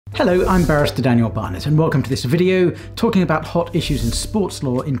Hello, I'm Barrister Daniel Barnett and welcome to this video talking about hot issues in sports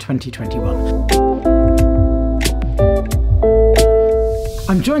law in 2021.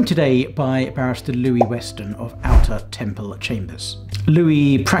 I'm joined today by Barrister Louis Weston of Outer Temple Chambers.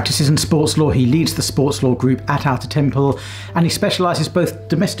 Louis practices in sports law, he leads the sports law group at Outer Temple, and he specialises both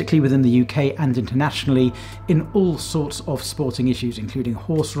domestically within the UK and internationally in all sorts of sporting issues, including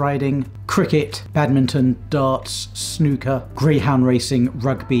horse riding, cricket, badminton, darts, snooker, greyhound racing,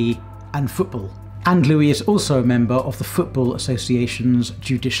 rugby and football. And Louis is also a member of the Football Association's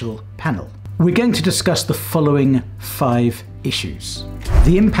judicial panel. We're going to discuss the following 5 issues: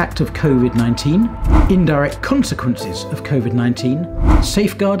 the impact of COVID-19, indirect consequences of COVID-19,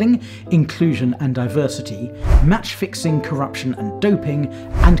 safeguarding, inclusion and diversity, match fixing, corruption and doping,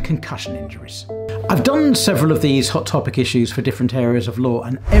 and concussion injuries. I've done several of these hot topic issues for different areas of law,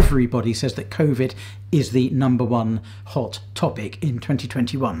 and everybody says that COVID is the #1 hot topic in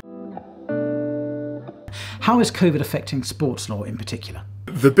 2021. How is COVID affecting sports law in particular?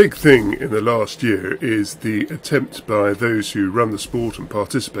 The big thing in the last year is the attempt by those who run the sport and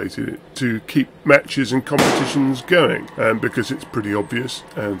participate in it to keep matches and competitions going, because it's pretty obvious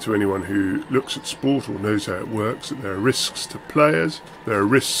to anyone who looks at sport or knows how it works that there are risks to players, there are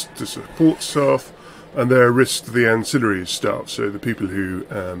risks to support staff, and there are risks to the ancillary staff, so the people who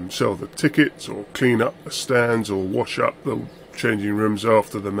sell the tickets or clean up the stands or wash up the changing rooms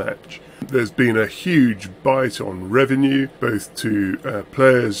after the match. There's been a huge bite on revenue, both to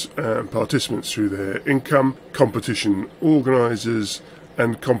players and participants through their income, competition organisers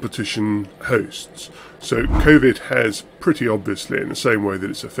and competition hosts. So COVID has pretty obviously, in the same way that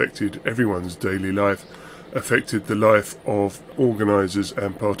it's affected everyone's daily life, affected the life of organisers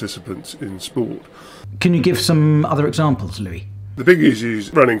and participants in sport. Can you give some other examples, Louis? The big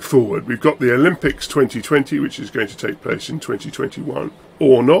issues running forward, we've got the Olympics 2020, which is going to take place in 2021,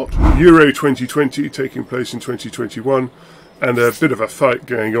 or not, Euro 2020 taking place in 2021, and a bit of a fight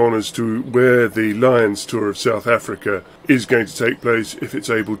going on as to where the Lions Tour of South Africa is going to take place, if it's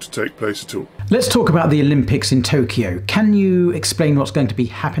able to take place at all. Let's talk about the Olympics in Tokyo. Can you explain what's going to be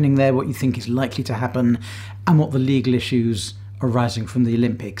happening there, what you think is likely to happen, and what the legal issues arising from the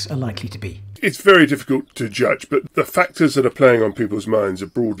Olympics are likely to be? It's very difficult to judge, but the factors that are playing on people's minds are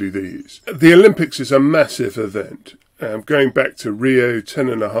broadly these. The Olympics is a massive event. Going back to Rio,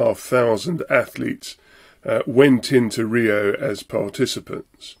 10,500 athletes went into Rio as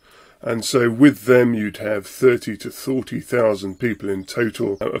participants. And so with them you'd have 30 to 40,000 people in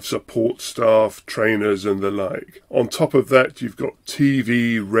total of support staff, trainers and the like. On top of that you've got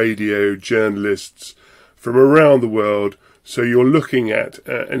TV, radio, journalists from around the world. So you're looking at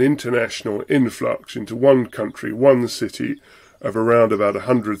an international influx into one country, one city of around about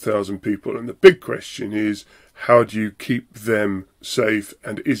 100,000 people. And the big question is, how do you keep them safe?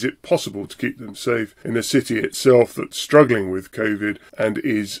 And is it possible to keep them safe in a city itself that's struggling with COVID and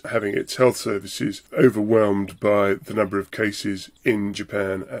is having its health services overwhelmed by the number of cases in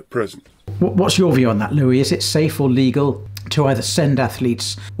Japan at present? What's your view on that, Louis? Is it safe or legal to either send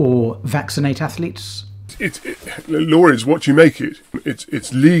athletes or vaccinate athletes? Law is what you make it.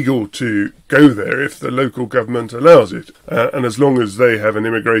 It's legal to go there if the local government allows it. And as long as they have an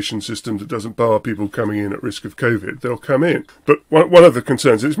immigration system that doesn't bar people coming in at risk of COVID, they'll come in. But one of the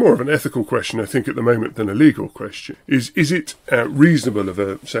concerns, it's more of an ethical question, I think, at the moment than a legal question, is it reasonable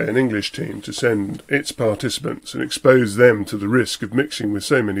of, say, an English team to send its participants and expose them to the risk of mixing with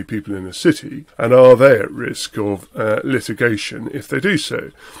so many people in a city? And are they at risk of litigation if they do so?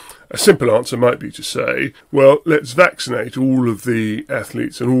 A simple answer might be to say, well, let's vaccinate all of the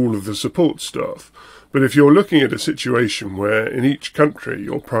athletes and all of the support staff. But if you're looking at a situation where in each country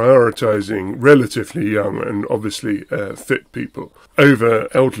you're prioritising relatively young and obviously fit people over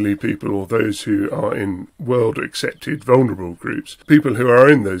elderly people or those who are in world-accepted vulnerable groups, people who are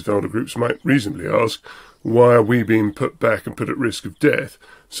in those vulnerable groups might reasonably ask, why are we being put back and put at risk of death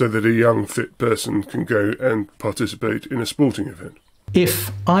so that a young fit person can go and participate in a sporting event?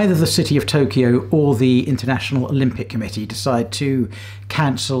 If either the City of Tokyo or the International Olympic Committee decide to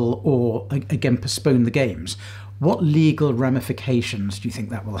cancel or again postpone the Games, what legal ramifications do you think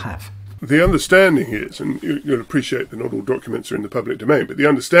that will have? The understanding is, and you'll appreciate that not all documents are in the public domain, but the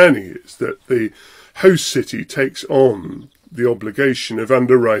understanding is that the host city takes on the obligation of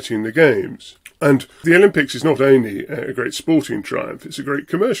underwriting the Games. And the Olympics is not only a great sporting triumph, it's a great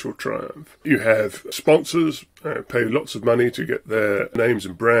commercial triumph. You have sponsors pay lots of money to get their names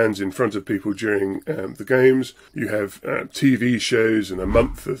and brands in front of people during the Games. You have TV shows and a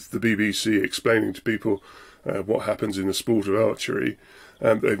month of the BBC explaining to people what happens in the sport of archery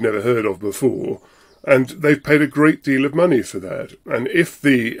they've never heard of before. And they've paid a great deal of money for that. And if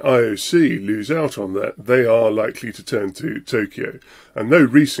the IOC lose out on that, they are likely to turn to Tokyo. And no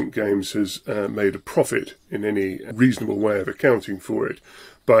recent games has made a profit in any reasonable way of accounting for it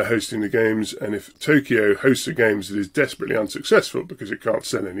by hosting the games. And if Tokyo hosts the games that is desperately unsuccessful because it can't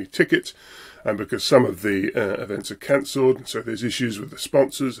sell any tickets, and because some of the events are cancelled, so there's issues with the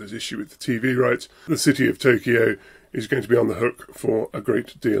sponsors, there's issue with the TV rights, the city of Tokyo is going to be on the hook for a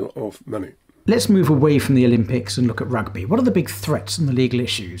great deal of money. Let's move away from the Olympics and look at rugby. What are the big threats and the legal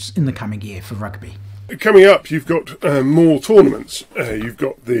issues in the coming year for rugby? Coming up, you've got more tournaments. You've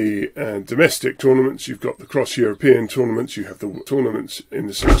got the domestic tournaments, you've got the cross-European tournaments, you have the tournaments in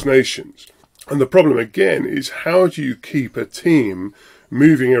the Six Nations. And the problem again is, how do you keep a team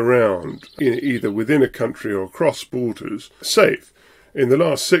moving around either within a country or across borders safe? In the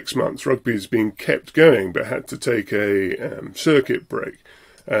last 6 months, rugby has been kept going but had to take a circuit break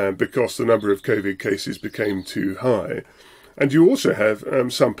because the number of COVID cases became too high. And you also have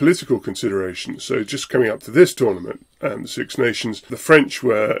some political considerations. So just coming up to this tournament, the Six Nations, the French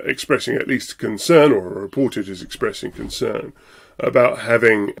were expressing at least concern, or reported as expressing concern, about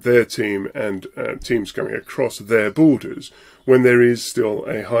having their team and teams coming across their borders when there is still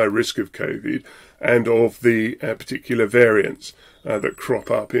a high risk of COVID and of the particular variants that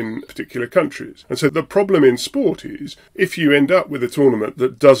crop up in particular countries. And so the problem in sport is, if you end up with a tournament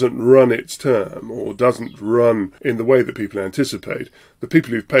that doesn't run its term or doesn't run in the way that people anticipate, the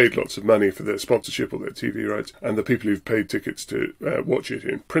people who've paid lots of money for their sponsorship or their TV rights and the people who've paid tickets to watch it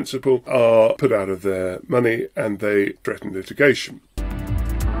in principle are put out of their money and they threaten litigation.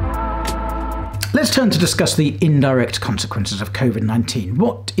 Let's turn to discuss the indirect consequences of COVID-19.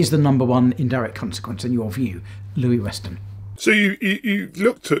 What is the number one indirect consequence in your view, Louis Weston? So you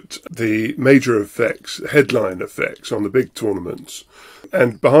looked at the major effects, headline effects on the big tournaments.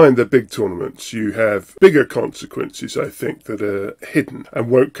 And behind the big tournaments, you have bigger consequences, I think, that are hidden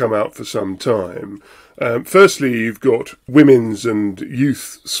and won't come out for some time. Firstly, you've got women's and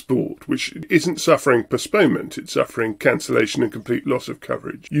youth sport, which isn't suffering postponement, it's suffering cancellation and complete loss of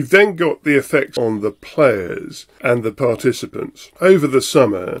coverage. You've then got the effects on the players and the participants. Over the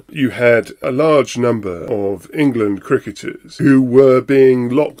summer, you had a large number of England cricketers who were being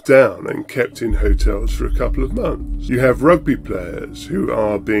locked down and kept in hotels for a couple of months. You have rugby players who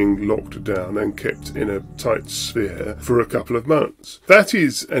are being locked down and kept in a tight sphere for a couple of months. That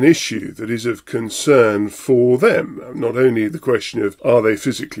is an issue that is of concern for them. Not only the question of, are they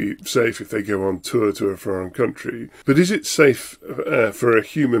physically safe if they go on tour to a foreign country, but is it safe for a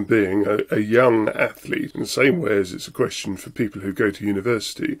human being, a young athlete, in the same way as it's a question for people who go to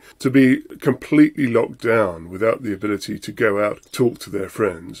university, to be completely locked down without the ability to go out, talk to their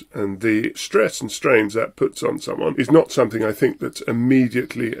friends. And the stress and strains that puts on someone is not something I think that's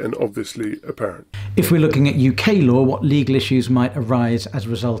immediately and obviously apparent. If we're looking at UK law, what legal issues might arise as a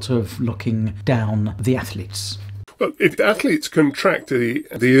result of locking down the athletes? Well, if athletes contract the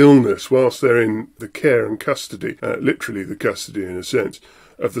illness whilst they're in the care and custody, literally the custody in a sense,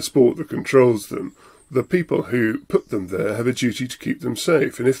 of the sport that controls them, the people who put them there have a duty to keep them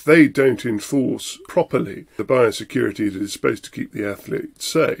safe. And if they don't enforce properly the biosecurity that is supposed to keep the athlete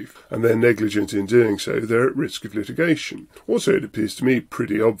safe, and they're negligent in doing so, they're at risk of litigation. Also, it appears to me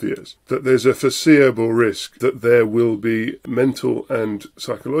pretty obvious that there's a foreseeable risk that there will be mental and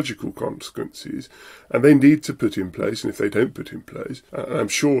psychological consequences, and they need to put in place, and if they don't put in place, I'm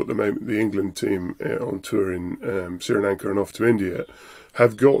sure at the moment the England team on tour in Sri Lanka and off to India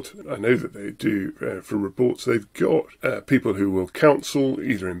have got, I know that they do from reports, they've got people who will counsel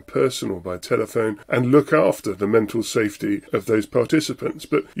either in person or by telephone and look after the mental safety of those participants.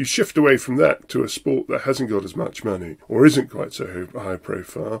 But you shift away from that to a sport that hasn't got as much money or isn't quite so high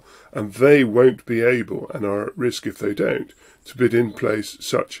profile, and they won't be able, and are at risk if they don't, to put in place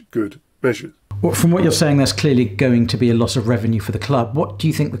such good measures. Well, from what you're saying, there's clearly going to be a loss of revenue for the club. What do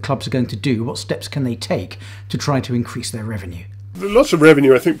you think the clubs are going to do? What steps can they take to try to increase their revenue? The loss of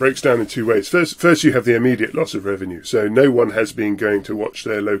revenue, I think, breaks down in two ways. First, you have the immediate loss of revenue. So no one has been going to watch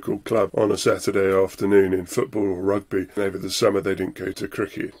their local club on a Saturday afternoon in football or rugby. Over the summer, they didn't go to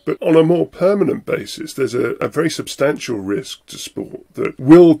cricket. But on a more permanent basis, there's a very substantial risk to sport that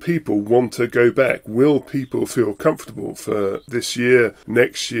will people want to go back? Will people feel comfortable for this year,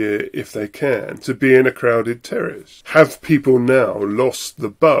 next year, if they can, to be in a crowded terrace? Have people now lost the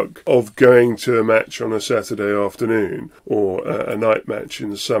bug of going to a match on a Saturday afternoon or a night match in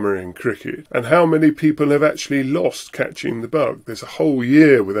the summer in cricket, and how many people have actually lost catching the bug. There's a whole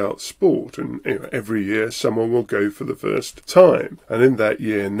year without sport, and every year someone will go for the first time. And in that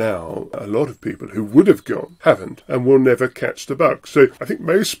year now, a lot of people who would have gone haven't and will never catch the bug. So I think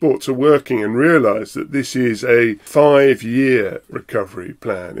most sports are working and realise that this is a 5-year recovery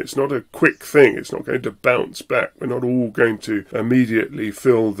plan. It's not a quick thing. It's not going to bounce back. We're not all going to immediately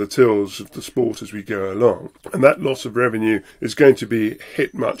fill the tills of the sport as we go along. And that loss of revenue is going to be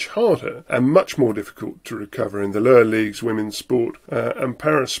hit much harder and much more difficult to recover in the lower leagues, women's sport and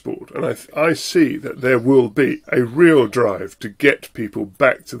para-sport. And I see that there will be a real drive to get people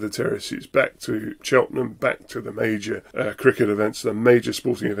back to the terraces, back to Cheltenham, back to the major cricket events, the major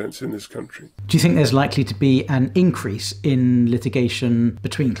sporting events in this country. Do you think there's likely to be an increase in litigation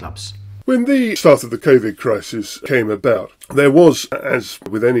between clubs? When the start of the COVID crisis came about, there was, as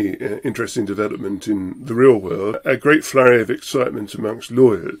with any interesting development in the real world, a great flurry of excitement amongst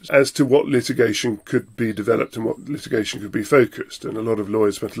lawyers as to what litigation could be developed and what litigation could be focused. And a lot of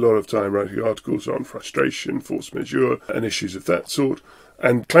lawyers spent a lot of time writing articles on frustration, force majeure, and issues of that sort.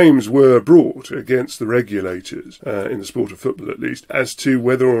 And claims were brought against the regulators, in the sport of football at least, as to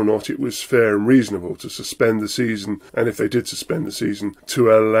whether or not it was fair and reasonable to suspend the season, and if they did suspend the season, to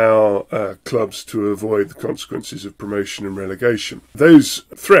allow clubs to avoid the consequences of promotion and relegation. Those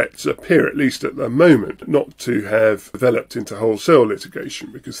threats appear, at least at the moment, not to have developed into wholesale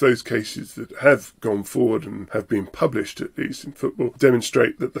litigation, because those cases that have gone forward and have been published, at least in football,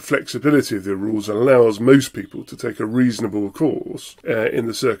 demonstrate that the flexibility of the rules allows most people to take a reasonable course in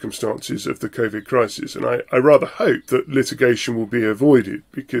the circumstances of the COVID crisis. And I rather hope that litigation will be avoided,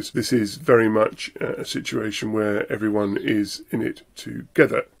 because this is very much a situation where everyone is in it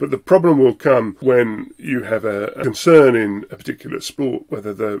together. But the problem will come when you have a concern in a particular sport,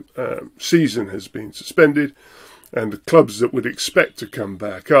 whether the season has been suspended, and the clubs that would expect to come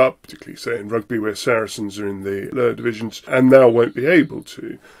back up, particularly say in rugby where Saracens are in the lower divisions and now won't be able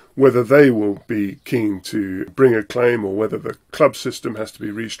to, whether they will be keen to bring a claim, or whether the club system has to be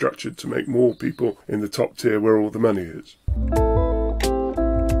restructured to make more people in the top tier where all the money is.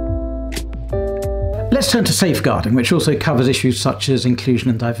 Let's turn to safeguarding, which also covers issues such as inclusion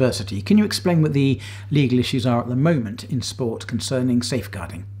and diversity. Can you explain what the legal issues are at the moment in sport concerning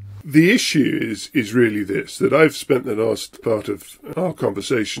safeguarding? The issue is really this, that I've spent the last part of our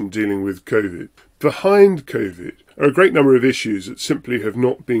conversation dealing with COVID. Behind COVID are a great number of issues that simply have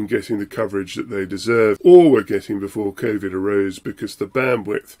not been getting the coverage that they deserve, or were getting before COVID arose, because the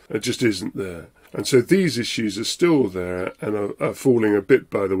bandwidth just isn't there. And so these issues are still there and are falling a bit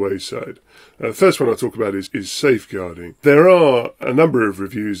by the wayside. The first one I'll talk about is safeguarding. There are a number of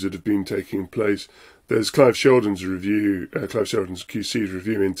reviews that have been taking place. There's Clive Sheldon's QC's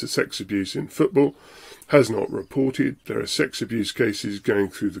review into sex abuse in football. Has not reported. There are sex abuse cases going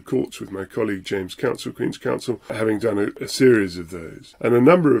through the courts with my colleague James Counsell, Queen's Counsel, having done a series of those. And a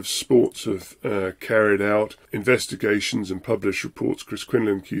number of sports have carried out investigations and published reports. Chris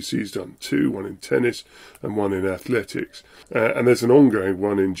Quinlan QC's done 2, one in tennis and one in athletics. And there's an ongoing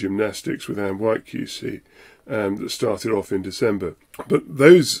one in gymnastics with Anne White QC. That started off in December. But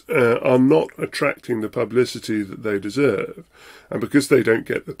those are not attracting the publicity that they deserve. And because they don't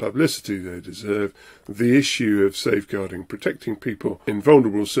get the publicity they deserve, the issue of safeguarding, protecting people in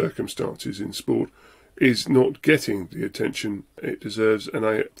vulnerable circumstances in sport, is not getting the attention it deserves. And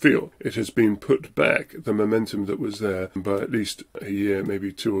I feel it has been put back, the momentum that was there, by at least a year,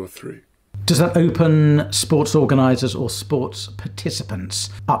 maybe 2 or 3. Does that open sports organisers or sports participants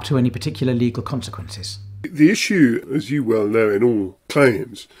up to any particular legal consequences? The issue, as you well know in all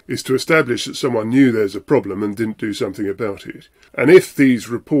claims, is to establish that someone knew there's a problem and didn't do something about it. And if these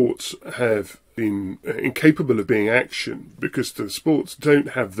reports have been incapable of being actioned because the sports don't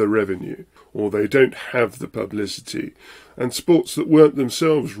have the revenue or they don't have the publicity, and sports that weren't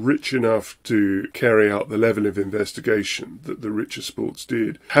themselves rich enough to carry out the level of investigation that the richer sports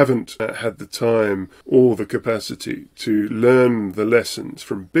did, haven't had the time or the capacity to learn the lessons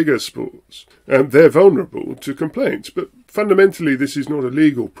from bigger sports, they're vulnerable to complaints. But fundamentally, this is not a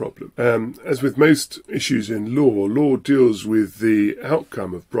legal problem. As with most issues in law, law deals with the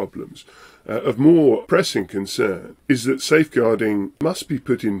outcome of problems. Of more pressing concern is that safeguarding must be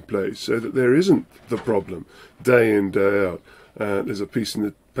put in place so that there isn't the problem day in, day out. There's a piece in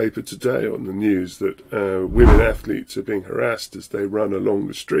the paper today on the news that women athletes are being harassed as they run along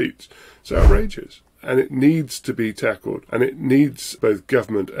the streets. It's outrageous. And it needs to be tackled, and it needs both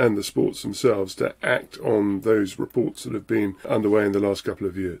government and the sports themselves to act on those reports that have been underway in the last couple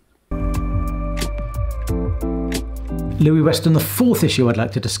of years. Louis Weston, the fourth issue I'd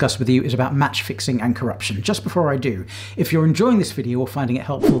like to discuss with you is about match fixing and corruption. Just before I do, if you're enjoying this video or finding it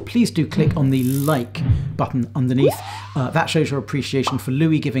helpful, please do click on the like button underneath. That shows your appreciation for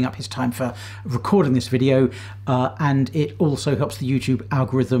Louis giving up his time for recording this video, and it also helps the YouTube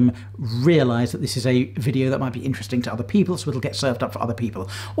algorithm realise that this is a video that might be interesting to other people, so it'll get served up for other people.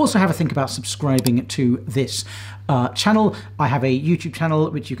 Also have a think about subscribing to this channel. I have a YouTube channel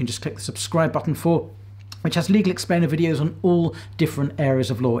which you can just click the subscribe button for, which has legal explainer videos on all different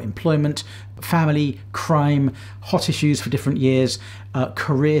areas of law: employment, family, crime, hot issues for different years,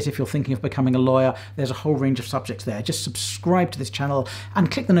 careers if you're thinking of becoming a lawyer. There's a whole range of subjects there. Just subscribe to this channel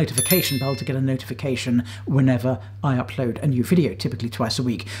and click the notification bell to get a notification whenever I upload a new video, typically twice a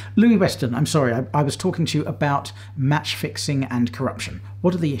week. Louis Weston, I'm sorry, I was talking to you about match fixing and corruption.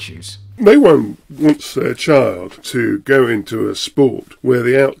 What are the issues? No one wants their child to go into a sport where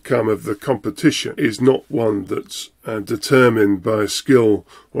the outcome of the competition is not one that's determined by skill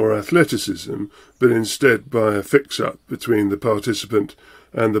or athleticism, but instead by a fix-up between the participant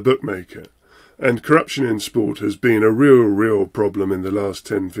and the bookmaker. And corruption in sport has been a real problem in the last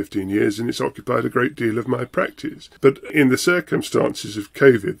 10-15 years, and it's occupied a great deal of my practice. But in the circumstances of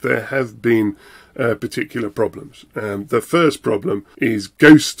COVID, there have been particular problems. The first problem is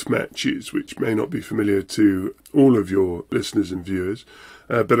ghost matches, which may not be familiar to all of your listeners and viewers,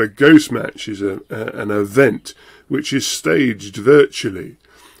 but a ghost match is an event which is staged virtually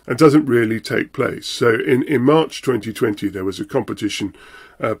and doesn't really take place. So in March 2020, there was a competition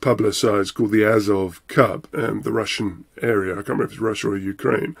publicised called the Azov Cup, the Russian area. I can't remember if it's Russia or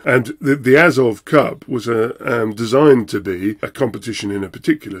Ukraine. And the Azov Cup was designed to be a competition in a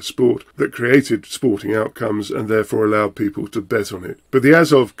particular sport that created sporting outcomes and therefore allowed people to bet on it. But the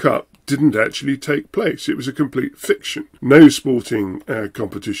Azov Cup didn't actually take place. It was a complete fiction. No sporting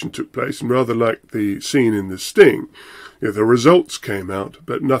competition took place, and rather like the scene in The Sting, the results came out,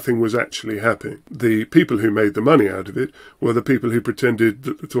 but nothing was actually happening. The people who made the money out of it were the people who pretended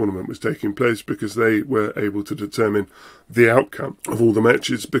that the tournament was taking place because they were able to determine the outcome of all the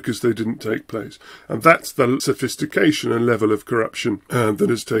matches because they didn't take place. And that's the sophistication and level of corruption that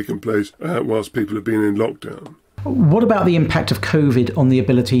has taken place whilst people have been in lockdown. What about the impact of COVID on the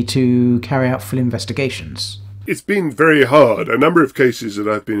ability to carry out full investigations? It's been very hard. A number of cases that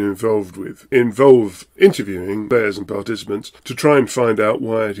I've been involved with involve interviewing players and participants to try and find out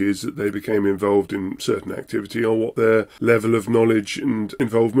why it is that they became involved in certain activity or what their level of knowledge and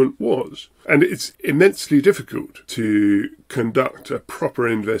involvement was. And it's immensely difficult to conduct a proper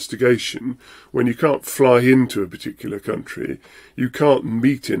investigation when you can't fly into a particular country, you can't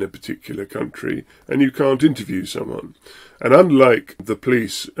meet in a particular country, and you can't interview someone. And unlike the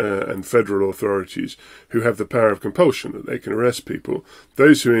police and federal authorities who have the power of compulsion that they can arrest people,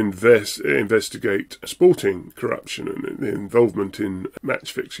 those who investigate sporting corruption and involvement in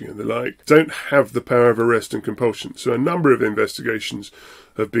match fixing and the like don't have the power of arrest and compulsion. So a number of investigations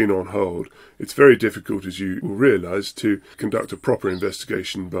have been on hold. It's very difficult, as you will realise, to conduct a proper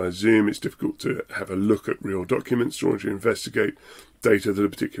investigation by Zoom. It's difficult to have a look at real documents or to investigate data that a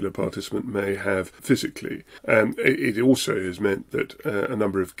particular participant may have physically. And it also has meant that a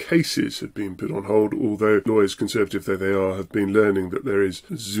number of cases have been put on hold, although lawyers, conservative though they are, have been learning that there is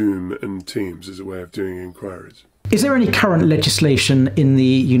Zoom and Teams as a way of doing inquiries. Is there any current legislation in the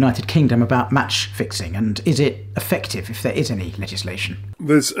United Kingdom about match fixing, and is it effective if there is any legislation?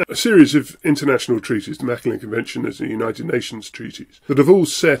 There's a series of international treaties, the Macmillan Convention and the United Nations treaties, that have all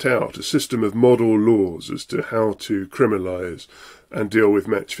set out a system of model laws as to how to criminalise and deal with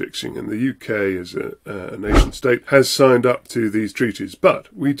match fixing, and the UK as a nation state has signed up to these treaties,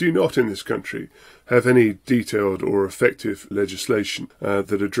 but we do not in this country have any detailed or effective legislation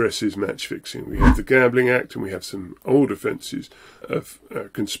that addresses match fixing. We have the Gambling Act and we have some old offences of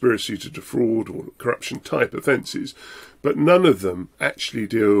conspiracy to defraud or corruption type offences, but none of them actually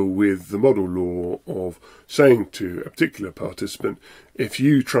deal with the model law of saying to a particular participant, if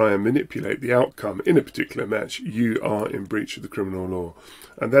you try and manipulate the outcome in a particular match, you are in breach of the criminal law.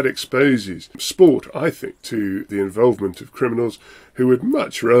 And that exposes sport, I think, to the involvement of criminals who would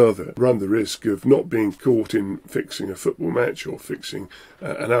much rather run the risk of not being caught in fixing a football match or fixing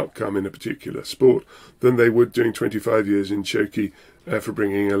an outcome in a particular sport than they would doing 25 years in Chokey for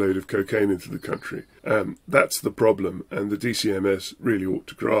bringing a load of cocaine into the country. That's the problem, and the DCMS really ought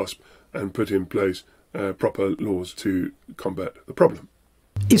to grasp and put in place proper laws to combat the problem.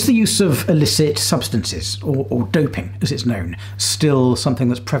 Is the use of illicit substances, or doping as it's known, still something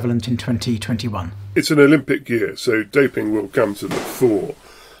that's prevalent in 2021? It's an Olympic year, so doping will come to the fore.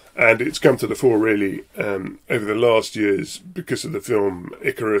 And it's come to the fore really over the last years because of the film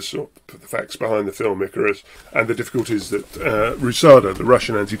Icarus, or the facts behind the film Icarus, and the difficulties that RUSADA, the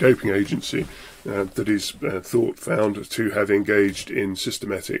Russian anti-doping agency, that is found to have engaged in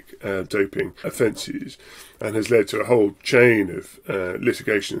systematic doping offences, and has led to a whole chain of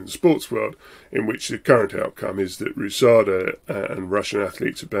litigation in the sports world, in which the current outcome is that RUSADA and Russian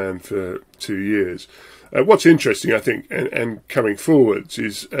athletes are banned for 2 years. What's interesting, I think, and coming forwards,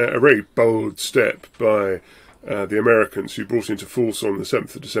 is a very bold step by the Americans, who brought into force on the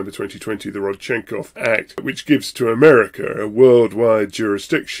 7th of December 2020 the Rodchenkov Act, which gives to America a worldwide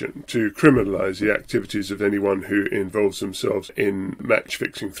jurisdiction to criminalise the activities of anyone who involves themselves in match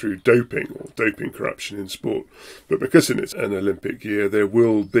fixing through doping or doping corruption in sport. But because it's an Olympic year, there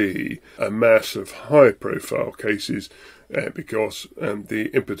will be a mass of high-profile cases because the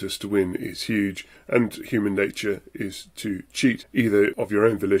impetus to win is huge, and human nature is to cheat, either of your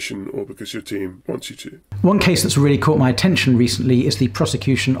own volition or because your team wants you to. One case that's really caught my attention recently is the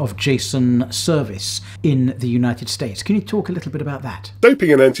prosecution of Jason Service in the United States. Can you talk a little bit about that?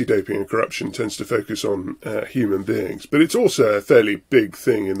 Doping and anti-doping and corruption tends to focus on human beings, but it's also a fairly big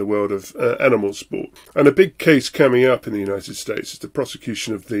thing in the world of animal sport. And a big case coming up in the United States is the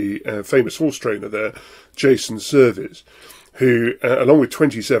prosecution of the famous horse trainer there, Jason Service, who, along with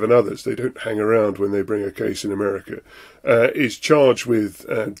 27 others, they don't hang around when they bring a case in America, is charged with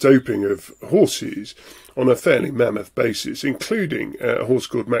doping of horses on a fairly mammoth basis, including a horse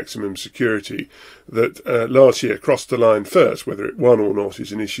called Maximum Security that last year crossed the line first. Whether it won or not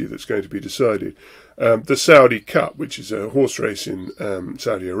is an issue that's going to be decided. The Saudi Cup, which is a horse race in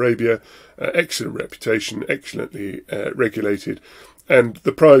Saudi Arabia, excellent reputation, excellently regulated, and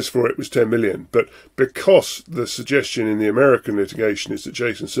the prize for it was 10 million. But because the suggestion in the American litigation is that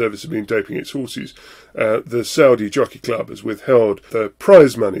Jason Service had been doping its horses, the Saudi Jockey Club has withheld the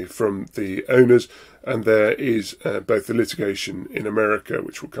prize money from the owners, and there is both the litigation in America,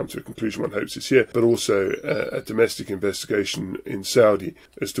 which will come to a conclusion, one hopes, this year, but also a domestic investigation in Saudi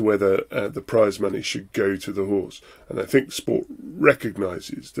as to whether the prize money should go to the horse. And I think sport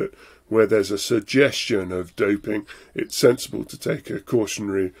recognises that where there's a suggestion of doping, it's sensible to take a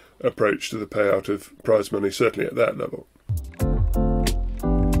cautionary approach to the payout of prize money, certainly at that level.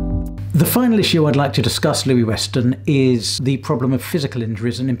 The final issue I'd like to discuss, Louis Weston, is the problem of physical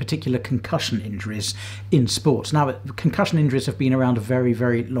injuries, and in particular concussion injuries in sports. Now, concussion injuries have been around a very,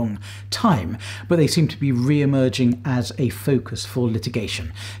 very long time, but they seem to be re-emerging as a focus for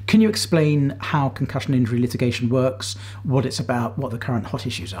litigation. Can you explain how concussion injury litigation works, what it's about, what the current hot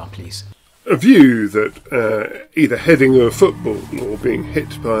issues are, please? A view that either heading a football or being hit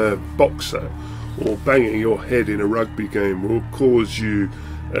by a boxer or banging your head in a rugby game will cause you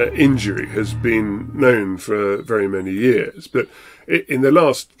injury has been known for very many years, but in the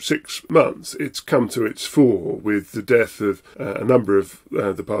last 6 months it's come to its fore with the death of a number of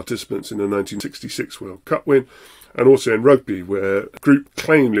the participants in the 1966 World Cup win, and also in rugby, where group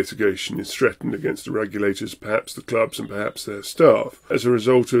claim litigation is threatened against the regulators, perhaps the clubs and perhaps their staff, as a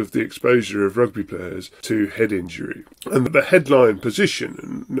result of the exposure of rugby players to head injury. And the headline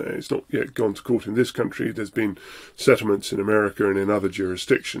position, and it's not yet gone to court in this country, there's been settlements in America and in other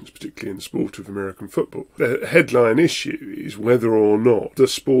jurisdictions, particularly in the sport of American football. The headline issue is whether or not the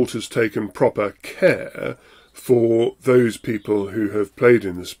sport has taken proper care for those people who have played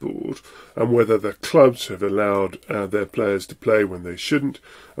in the sport, and whether the clubs have allowed their players to play when they shouldn't,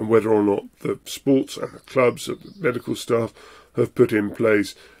 and whether or not the sports and the clubs and the medical staff have put in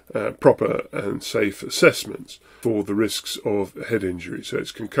place proper and safe assessments for the risks of head injury. So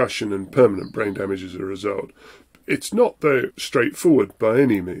it's concussion and permanent brain damage as a result. It's not, though, straightforward by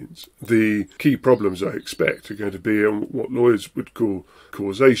any means. The key problems, I expect, are going to be on what lawyers would call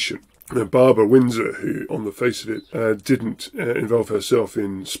causation. Barbara Windsor, who on the face of it didn't involve herself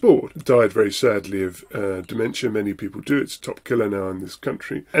in sport, died very sadly of dementia. Many people do. It's a top killer now in this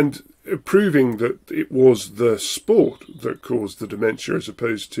country. And proving that it was the sport that caused the dementia as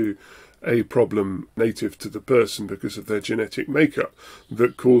opposed to a problem native to the person because of their genetic makeup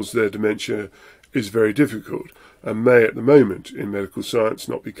that caused their dementia is very difficult, and may at the moment in medical science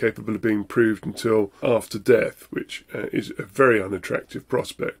not be capable of being proved until after death, which is a very unattractive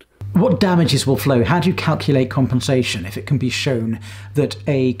prospect. What damages will flow? How do you calculate compensation if it can be shown that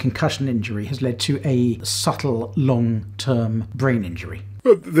a concussion injury has led to a subtle long-term brain injury?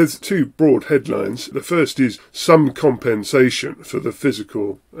 Well, there's two broad headlines. The first is some compensation for the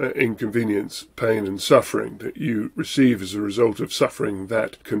physical inconvenience, pain and suffering that you receive as a result of suffering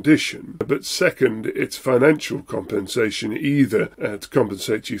that condition. But second, it's financial compensation, either to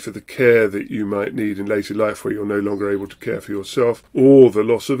compensate you for the care that you might need in later life where you're no longer able to care for yourself, or the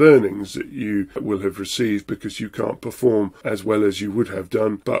loss of earnings that you will have received because you can't perform as well as you would have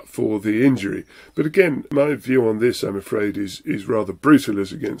done but for the injury. But again, my view on this, I'm afraid, is rather brutal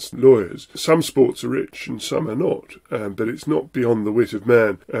as against lawyers. Some sports are rich and some are not, but it's not beyond the wit of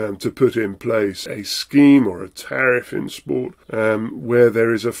man to put in place a scheme or a tariff in sport where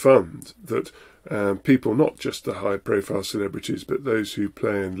there is a fund that people, not just the high-profile celebrities, but those who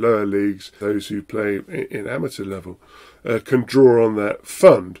play in lower leagues, those who play in amateur level, can draw on that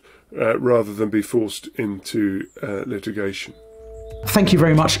fund rather than be forced into litigation. Thank you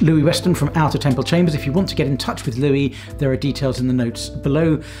very much, Louis Weston from Outer Temple Chambers. If you want to get in touch with Louis, there are details in the notes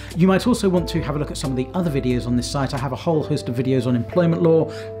below. You might also want to have a look at some of the other videos on this site. I have a whole host of videos on employment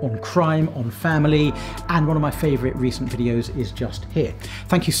law, on crime, on family, and one of my favourite recent videos is just here.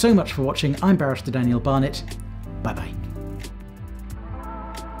 Thank you so much for watching. I'm Barrister Daniel Barnett. Bye-bye.